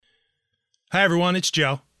Hi everyone, it's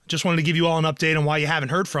Joe. Just wanted to give you all an update on why you haven't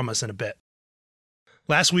heard from us in a bit.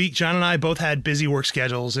 Last week, John and I both had busy work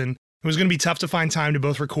schedules, and it was going to be tough to find time to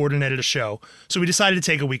both record and edit a show, so we decided to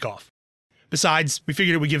take a week off. Besides, we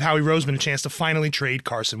figured it would give Howie Roseman a chance to finally trade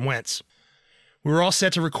Carson Wentz. We were all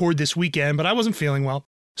set to record this weekend, but I wasn't feeling well,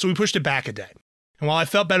 so we pushed it back a day. And while I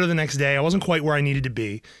felt better the next day, I wasn't quite where I needed to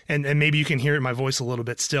be, and maybe you can hear it in my voice a little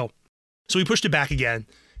bit still. So we pushed it back again,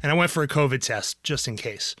 and I went for a COVID test, just in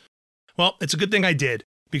case. Well, it's a good thing I did,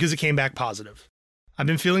 because it came back positive. I've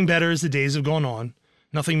been feeling better as the days have gone on.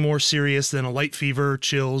 Nothing more serious than a light fever,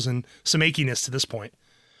 chills, and some achiness to this point.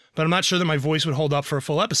 But I'm not sure that my voice would hold up for a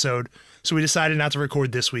full episode, so we decided not to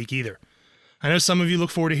record this week either. I know some of you look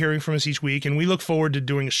forward to hearing from us each week, and we look forward to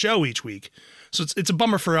doing a show each week. So it's a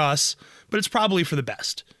bummer for us, but it's probably for the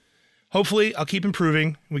best. Hopefully, I'll keep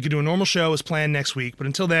improving. We could do a normal show as planned next week, but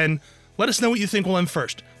until then, let us know what you think will end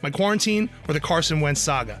first, my quarantine or the Carson Wentz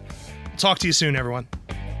saga. Talk to you soon, everyone.